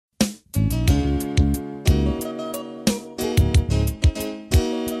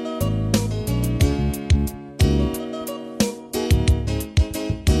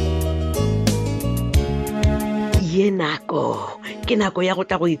ke nako ya go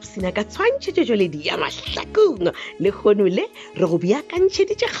tla go ipsina ka tshwantšhetšetšoledi ya mahlakong le kgono le re go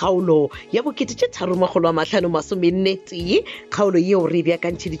beakantšheditše kgaolo ya 350 kgaolo yeo re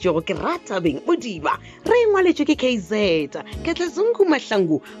beakantšheditšego ke Ratabeng Modiba re ngwaletšwe ke KZ ka tlazungu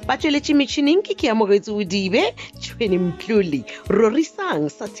mahlangu ba tšweletše metšhineng ke amogetše Odibe Tshweni Mpluli rorisang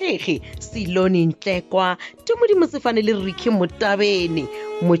Sathege Siloni Ntlekwa Tumi Mosefane le Ricky Motabene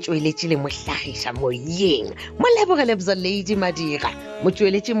motsweletši le mohlagiša moyeng molebogele bza Lady Madira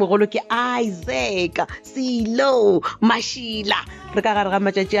motsweletši mogolo ke Isaac Silo Mashila re ka gare ga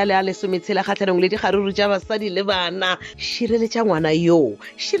matšatši a le a lesometshela kgatlhanong le dikgaruru tša basadi le bana šireletša ngwana yo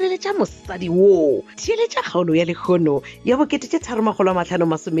šireletša mosadi wo theeletša kgaolo ya lekgono ya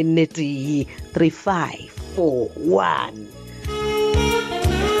 350 3541.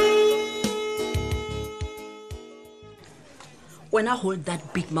 When I hold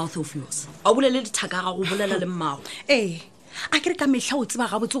that big mouth of yours, I will let Tagara bolela le mmao. Eh, a ke re ka mehla o tseba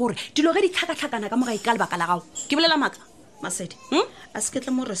gabotse gore dilo ge di tlhakatlhakana ka moga ika lebaka la gago ke bolela maka Masedi, a se ke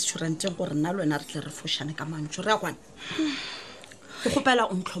tla mo restauranteng gore nna le wena re tle re fošane ka mantšho re a kwana ke kgopela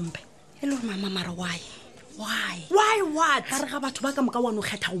o ntlhompe e le gore mama mara why what ka re ga batho ba ka moka wa no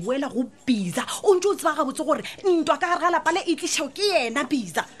kgetha go boela go biza o ntse o tseba gabotse gore ntwa ka gare ga lapa le e tlišao ke yena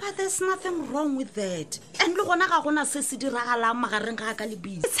biza. But there's nothing wrong with that, and le gona ga gona se se diragalang magareng ga ka le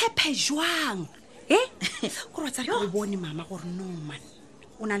biza tshepe jwang gore wa tsa re bone mama gore no man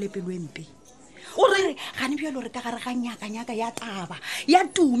o na le pelo empe o re gane bjalo re ka gare ga nyaka ya taba ya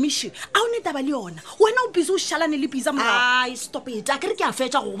tumiše a o ne taba le yona wena o biza o šalane le biza morago. ai stop it a ke re ke a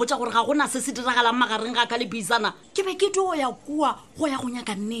fetša go botša gore ga gona se se diragalang magareng ga ka le bizana ke be ke tlo ya kua go ya go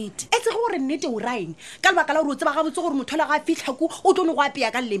nyaka nnete e tsege gore nnete o raeng ka lebaka la gore o tseba gabotse gore mothola ga a fitlha ku o tlo ne go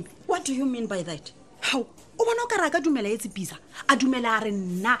apea ka leleme. What do you mean by that? How o bona o ka re a ka dumela etse biza a dumela a re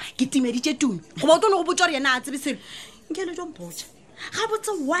nna ke timeditše Tumi goba o tlo ne go botša gore yena a tsebe selo nke le dompotša ga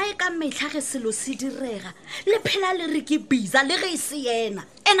botse why ka metlha ge selo se direga le phela le re ke biza le ge e se yena,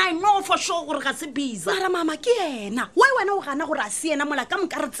 and I know for sure gore ga se biza mara mama ke yena why wena o gana gore a se yena mola ka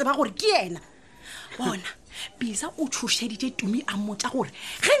moka re tseba gore ke yena bona biza o tshošeditše Tumi a mmotša gore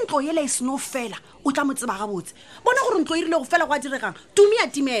ge ntlo yela e seno fela o tla mo tseba gabotse bona gore ntlo e rile go fela go a diregang Tumi a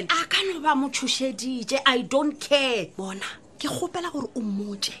timela a ka no ba mo tshošeditše I don't care. bona ke kgopela gore o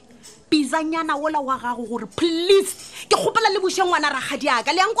mmotše bizanyana ola wa gago gore please ke kgopela le boše ngwana ragadi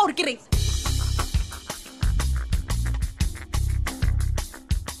aka le yang kwa gore ke reng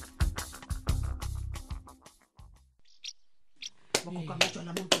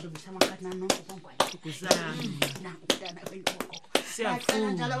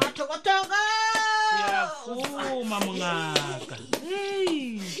Siyafuma mongaka.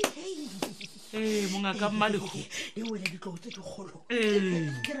 Mongaka Mmalego. e wele di tlo tse dikgolo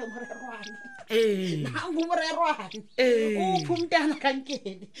ke re morerwane na go morerwane o phumtana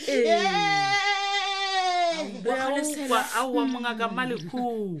kankele aowa mongaka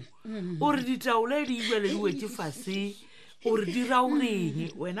Mmalego o re ditaola di ibele di wetse fase o re dira o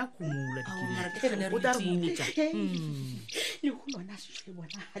reng wena kumula o o tla re botsa le go lona se le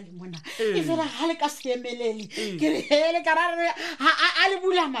bona le mona e fela ga le ka seemelele ke re hele ka rare a le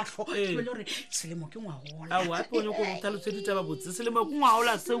bula mahlo ke le re selemo ke ngwagola aowa ke one gore o thalose ditaba botse selemo ke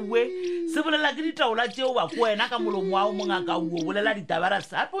ngwagola sewe se bolela ke ditaola tseo ba ko wena ka molomo wa o mongaka o bolela ditabara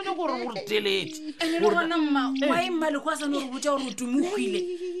sa ape one gore o re teletse ene le gona mma wa e Mmalego a sa no re botša gore o Tumi o hwile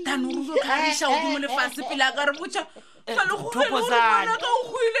tano re go tlhagiša o dumo lefase pele a ka re botša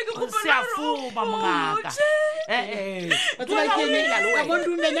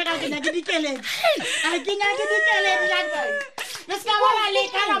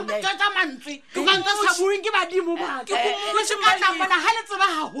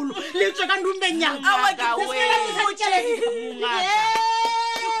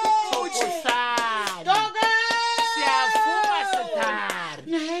Siyafuma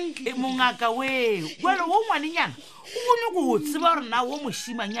mongaka mongaka we wele wo ngwanenyana o bone go tseba gore na wo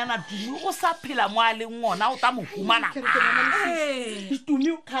moshimanyana Tumi o sa phela mo a leng ngona o ta mo humana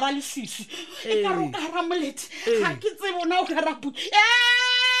Tumi o khara le sisi e ka ro ka ramolete ga ke tsebo na o ka rapu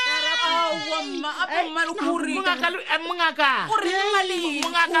mongaka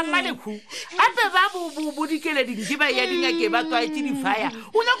Mmalego ape ba bodikeleding ke ba ya dinyake ba twaetse difaya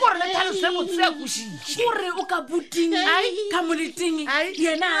o nya gore le tlhalose motse a kositše gore o ka buting ka moleting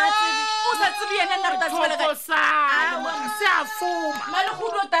yena a tsebe o sa tsebe yena nna re ta tsebela ka Siyafuma Mmalego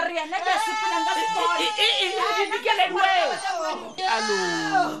o ta re yena ke sepelang ka sekolo dikeledi weo alo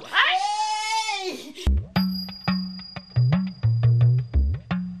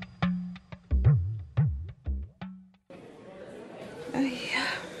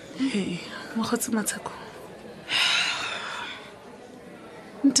Mogotsi Matsheko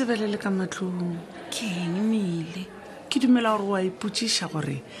ntebelele ka matlong keng Mele? ke dumela gore wa ipotšiša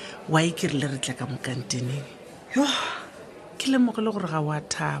gore wa ikirile re tla ka mokanteneng yo ke lemogile gore ga wa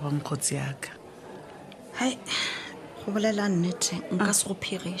thaba mokgotsi yaka Hai, go bolela nnete nka se go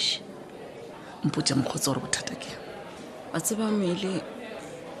phegiše. mpotša mokgotsi gore bothata ke Wa tseba Mele,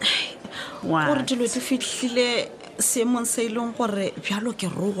 wa gore dilo di fihlile seemong se e leng gore bjalo ke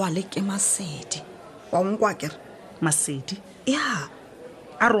rogwale ke Masedi. Wa nkwa kere? Masedi Ya,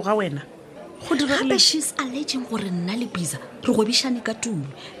 a roga wena go gape diregile she's alleging gore nna le Biza re gwebišane ka Tumi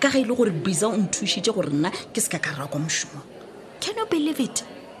ka ge e le gore Biza o nthušitše gore nna ke se ka ka rakwa mošomo. Can you believe it?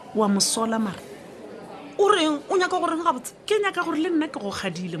 wa mosola mara O reng o nyaka gore nga botse? ke nyaka gore le nna ke go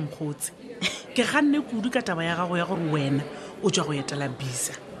kgadile mokgotsi ke ganne kudu ka taba ya gago ya gore wena o tswa go etela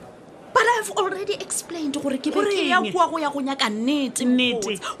Biza But I've already explained gore ke be Gore ke ya eng? kwa go ya go nyaka nnete. Nnete.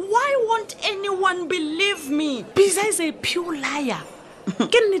 mokgotsi. Why won't anyone believe me? Biza is a pure liar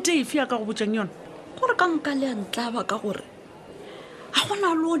ke nnete efe ya ka go botšang yona Gore ka nka le a ntlaba ka gore ga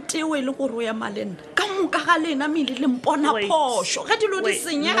gona lo teo e le gore o ya malenna ka moka ga lena Mele le mpona Wait. phošo ge dilo di Wait,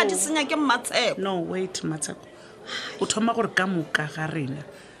 senyega no. di senya ke Mmatsheko. no wait Matsheko o thoma gore ka moka ga rena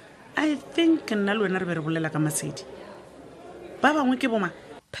I think nna le wena re be re bolela ka Masedi ba bangwe ke boma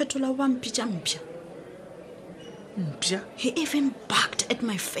Phetola o ba mpitša mpša. mpša He even barked at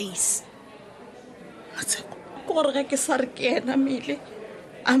my face. Matsheko Ke gore ge ke sa re ke ena Mele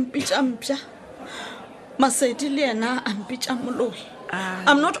a mpitša mpša, Masedi le yena a mpitša moloi.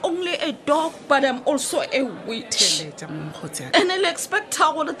 I'm not only a dog but I'm also a witch. theletša mokgotsi yaka And I'll expect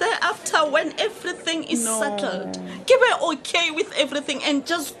her gore thereafter when everything is No. settled, ke be okay with everything and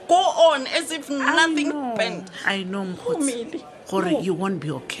just go on as if nothing happened. I know mokgotsi Mele, gore no. you won't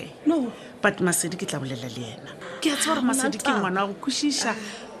be okay No. but Masedi ke tla bolela le yena ke a tseba gore Masedi ke Ngwanaka. ngwana wa go kwešiša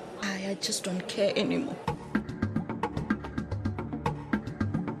I just don't care anymore.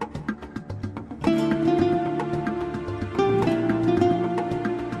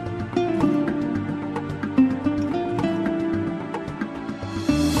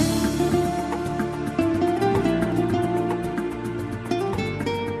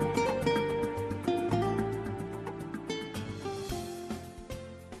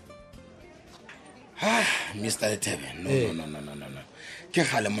 Mr. Letebe, no. Ke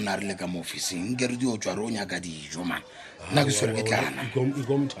gale mona re le ka mo officing ke re di o tswa re o nyaka dijo man. Nna ke swere ke tlana.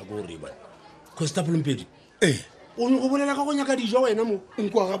 ikomthako gore bana Konstabel Mpedi o go bolela ka go nyaka dijo wena mo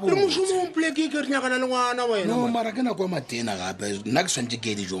Nkwa ga le bo. mošomong pleke ke re nyakana le ngwana wena No, man. mara ke na kwa matena gape. Nna ke swantse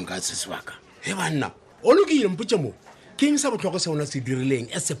ke dijong ka se sebaka. he banna o lokile mpotse mo ke eng sa botlhokwa se ona se dirileng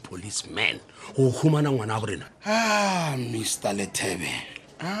as a policeman go humana ngwana wa borena Mr. Letebe.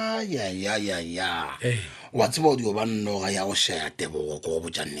 Ya. Eh. Wa tseba o dio ba nnoga ya go shaya Tebogo go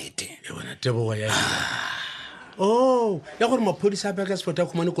botša nnete. e bona tebogo ya ya gore maphodisa a peka sport a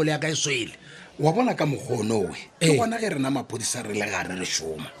khumane kole ya ka e swele Wa bona ka mogono we. Ke bona ge rena maphodisa re le gare re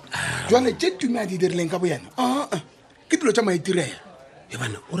šoma. Jwale tše Tumi a di dirileng ka boyena. Ke dilo tša maitirelo. e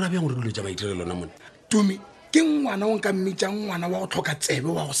bana o ra bjang gore dilo tša maitirelo na mone Tumi ke ngwana o nka mmitšang ngwana wa go tlhoka tsebe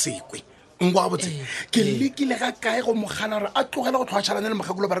wa go sekwe nkwa botse ke lekile ga kae go mogala gore a tlogela go tlhoatšhalane le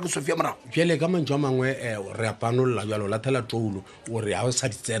mogakolo ba re ke Sofia morago bjale ka mantso a mangwe re apanolola bjalo lathela toulo ore a o sa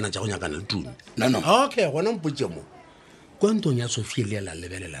di tsena tša go nyakana le Tumi No. okay gona mpotse mo kwa ntong ya Sofia le la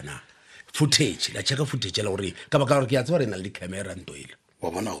lebelela na footage la checka footage la gore ka baka gore ke ya tseba re na le camera nto ile wa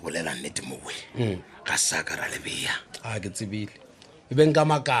bona go bolela nnete mowe ka saka ra lebeya ke tsebile e beng ka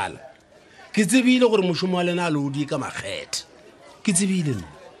makala ke tsebile gore mošomo wa lena a lodi ka makgethe ke tsebile nna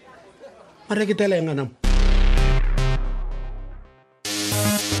mara ke tela engana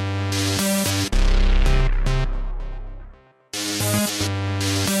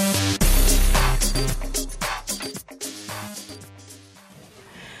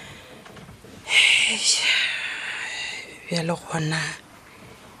bjale gona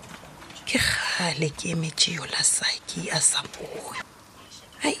ke gale ke emetše yo la Saki a sa boe.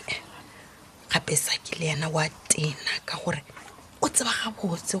 Hai, gape Saki le yena wa tena ka gore o tseba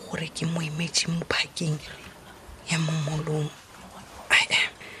gabotse gore ke mo emetše mo parking ya mo molong.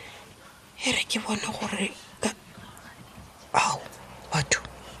 E re ke bone gore ao batho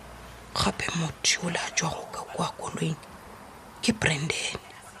gape motho yola a tswa go ka kwa koloing ke Brandon.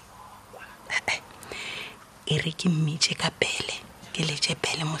 E re ke mmitše ka pele ke letse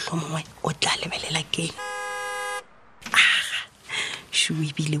pele mohlomongwe o tla lebelela keng. Shu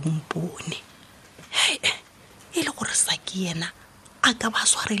ebile o mpone e le gore Saki yena a ka ba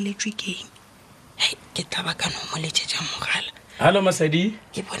swareletswe keng. Ke tla ba ka no mo letsetša mogala. Hello Masedi.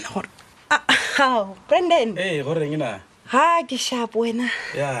 Ke bona gore Brandon. Go reng na? Ha ke sharp wena.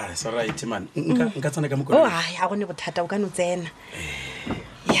 Yeah, it's all right man. Nka tsana ka Oh mokolo. ai a gone bothata o ka no tsena.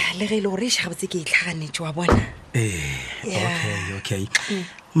 le ge e le gore e šagabotse ke e tlhaganetse wa bona Okay.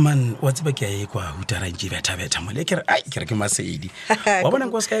 Man, what's ba ke a kwa hutara ntse betha mole ke re ke Masedi. Wa bona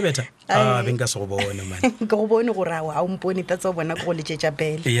nko se ka betha? Ben ka se go bona man. ke go bone gore a o mpone tatsa bona go letsetsa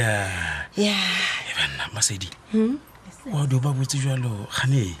bele Yeah. Bana Masedi. Wa do ba botse jwalo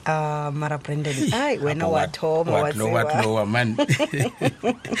gane. Mara Brandon ai wena wa thoma wa tsewa What low man.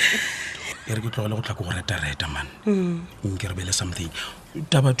 Ke re ke tlogela go tla go reta man. Nke re bele something.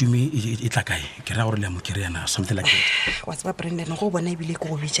 Taba Tumi e tla kae? Ke ra gore le mo kiriana something like that. wa tseba Brandon go bona ebile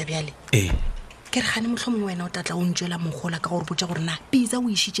go bitsa bjale ke re gane mohlomong wena o tatla o ntšwela mogola ka gore botsa gore na pizza o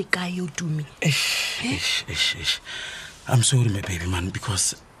ishitse kae yo Tumi I'm sorry my baby man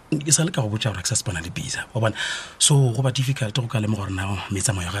because ke sa le ka go botsa gore ke sa spana le pizza wa bona so go ba difficult go ka le mo gore na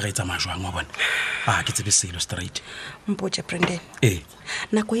metsamayo ga ga etsa majwang wa bona ke tsebe selo straight mpotse Brandon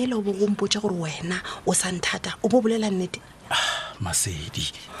nako e le o bo go mpotsa gore wena o sa nthata o bo bolela nnete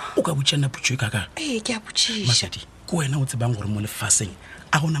Masedi o ka botsa nna putso ka ke a botsisha Masedi ko wena o tsebang gore mo lefaseng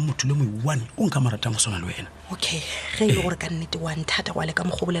a gona motho le mo one o nka maratang go sona le wena okay ge ile gore ka nnete wa nthata wa le ka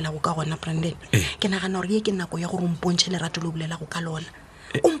mogobolela go ka gona Brandon ke nagana gore ye ke nako ya gore o mpontšhe lerato le bolela go ka lona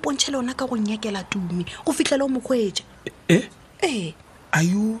o mpontšhe lona ka go nyakela Tumi go fitlela o mokgwetša are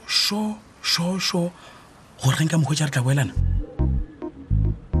you sure gore re nka mokgwetša re tla boelana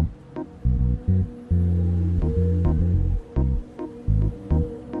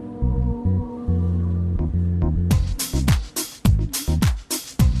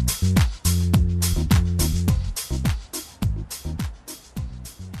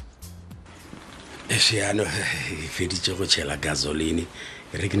Shiano feditse go tshela gasoline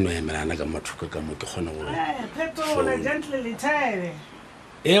re ke no emelana ka mathuka ka mo ke gona go Phetola gently tire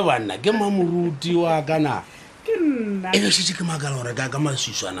bana ke mamoruti wa kana ke nna e se ke magala gore ka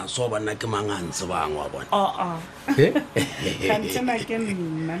masiswana so bana ke mangantse bangwa bona kantena ke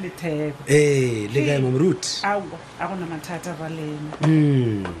nna le thebe le ga mamoruti a gona mathata ba lena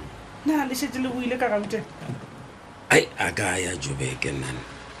na le shetse le buile ka gaute a ka ya Joburg nana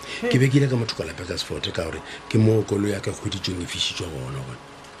ke be ke ile ka motho ka lapela sport ka gore ke mo kolo ya ka kgoditsong e fishitswa gona bona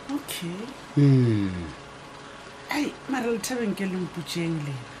okay mara le thebeng ke le mputseng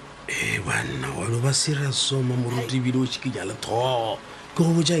le bana wa lo ba serious so mamoruti bile o tshikenya le tho ke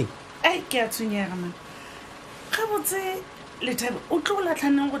go botsang ke a tshwenyega man ga botse le thebe o tlo la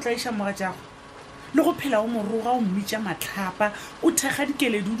tlhaneng go tlaisha moga jago le go phela o moroga o mmitša matlhapa o thega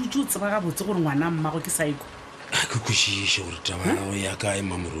dikeledi o dutse o tseba ga botse gore ngwana mmago ke saiko ke kwešiše gore taba go ya kae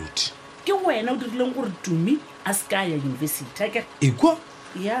mamoruti ke wena o dirileng gore Tumi a se ka ya university ke ekwa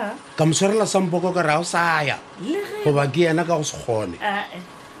ya ka moswarela sampoko ka ra o sa ya goba ke yena ka go se kgone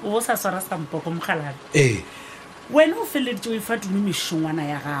o sa swara sampoko mogalabe wena o feleditse o ifa Tumi mešongwana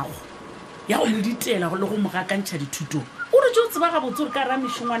ya gago ya go mo ditela le go mo gakantšha dithutong o re tse o tseba ga botse gore ka ra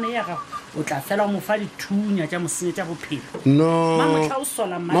mešongwana ya gago o tla fela o mo fa dithunya tša mosene tša bophelo mamotlha o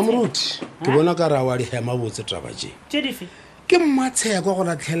sola mamoruti ke bona ka ra wa di hema botse taba tše dife ke mmatsheko go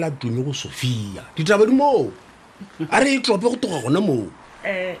latlhela Tumi go Sofia ditaba di moo a re e tlope go toga gona moo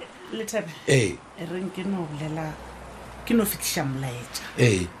le thebe reng ke no bolela ke no fitlhiša molaetša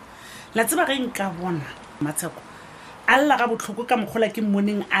la tseba ge nka bona Matsheko a lla ga botlhoko ka mokgola ke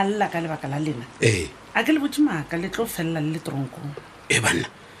mmoneng a lla ka lebaka la lena a ke le botse maaka le tlo felela le tronkong banna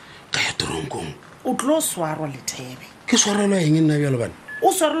ka ya tronkong o tlo swarwa le thebe ke swarelwa eng nna bjalo bana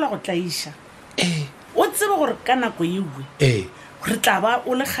o swarelwa go tlaiša o tsebe gore ka nako ewe re tla ba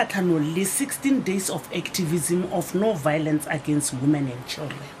o le kgatlhano le 16 days of activism of no violence against women and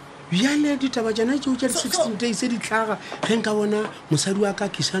children bjale ditaba jana tšeo tša 16 days di tlhaga ge nka bona mosadi wa ka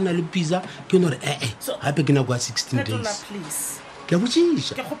kisana le pizza ke no re gape ke nako ya 16 days ke a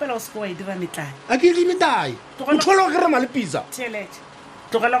botšiša ke kgopela o seke wa e dira metlae a ke di metae o tlhola go kerema le pizza tšhelete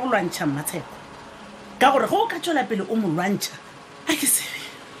tlogela go lwantšha Matsheko ka gore ge o ka tšwela pele o mo lwantšha a ke sebe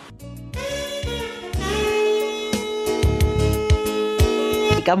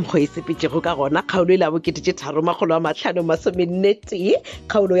ka mokgwa e sepetšego ka gona kgaolo e la bokete 350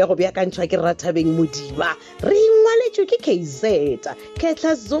 kgaolo ya go beakantšhwa ke Rathabeng Modiba re ngwaletšwe ke KZ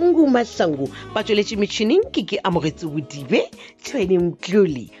Ketla Zungu Mahlangu ba tšweletše metšhineng ke amogetse bodibe Tshweni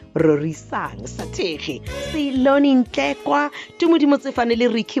Mtluli rorisang sathege Siloni Ntlekwa Tumodimo Tsefane le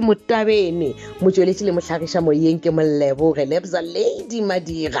Ricky Motabene motšweletše le mohlagiša moyeng ke Molleboge Lebza Lady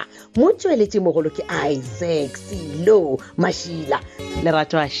Madira motšweletše mogolo ke Isaac Silo Mashila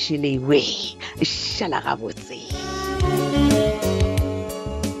Lerato a Shilewe shala gabotse